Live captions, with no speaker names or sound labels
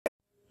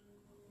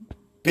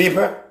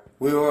People,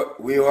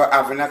 we were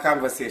having a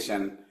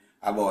conversation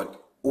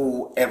about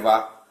who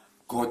ever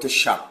go to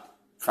shop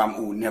from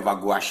who never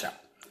go a shop.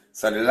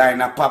 So the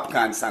line of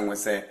Popcaan song we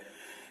say,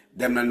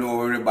 them no know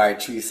where we buy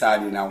 3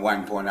 sardines and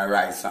 1 pound of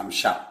rice from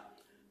shop.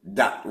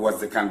 That was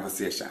the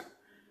conversation.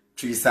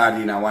 3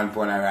 sardines and 1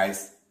 pound of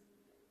rice.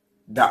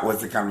 That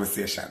was the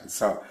conversation.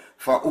 So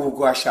for who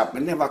go a shop,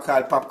 me never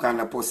call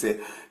Popcaan a pussy.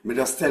 Me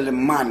just tell the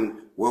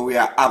man where we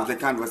have the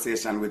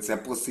conversation with say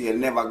pussy, you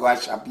never go a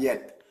shop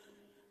yet.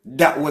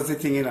 That was the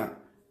thing, you know.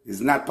 It's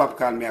not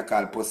Popcaan me I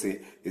call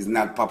pussy. It's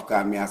not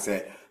Popcaan me I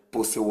say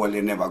pussy well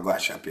you never go a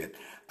shop yet.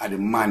 And the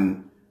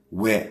man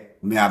where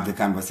me have the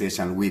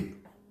conversation with.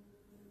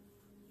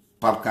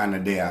 Popcaan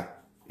are there.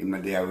 Him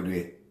not there with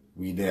we.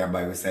 We there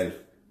by ourselves.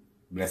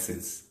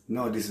 Blessings.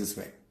 No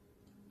disrespect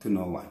to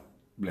no one.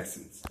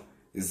 Blessings.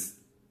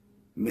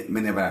 Me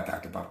never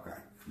talk to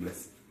Popcaan.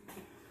 Blessings.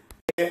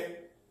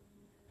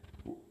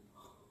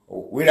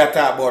 We da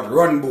talk about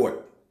run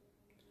boat.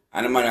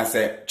 And the man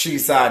say 3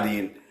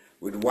 sardines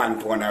with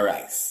 1 pound of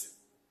rice.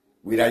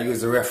 We da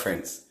use the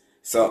reference.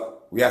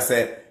 So we a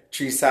say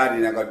 3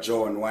 sardines I got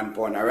Joe and 1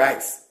 pound of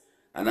rice.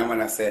 And the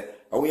man say,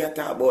 oh we a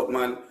talk about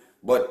man,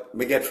 but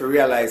me get to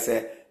realize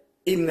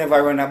him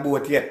never run a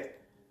boat yet.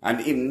 And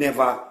him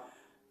never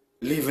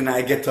live in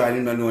a ghetto and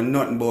him don't know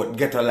nothing about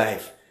ghetto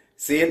life.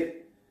 See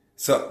it?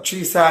 So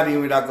 3 sardines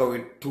we da go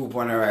with 2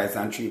 pound of rice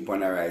and 3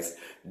 pound of rice.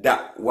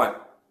 That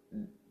what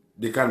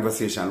the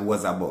conversation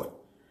was about.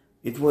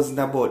 It wasn't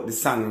about the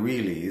song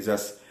really. It's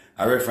just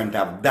a reference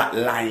of that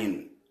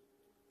line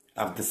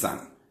of the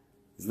song.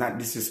 It's not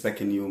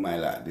disrespecting you, my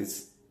lad.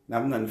 It's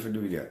have nothing to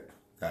do with you.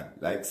 God,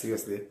 like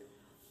seriously.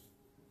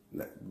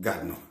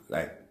 God no.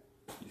 Like,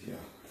 yeah.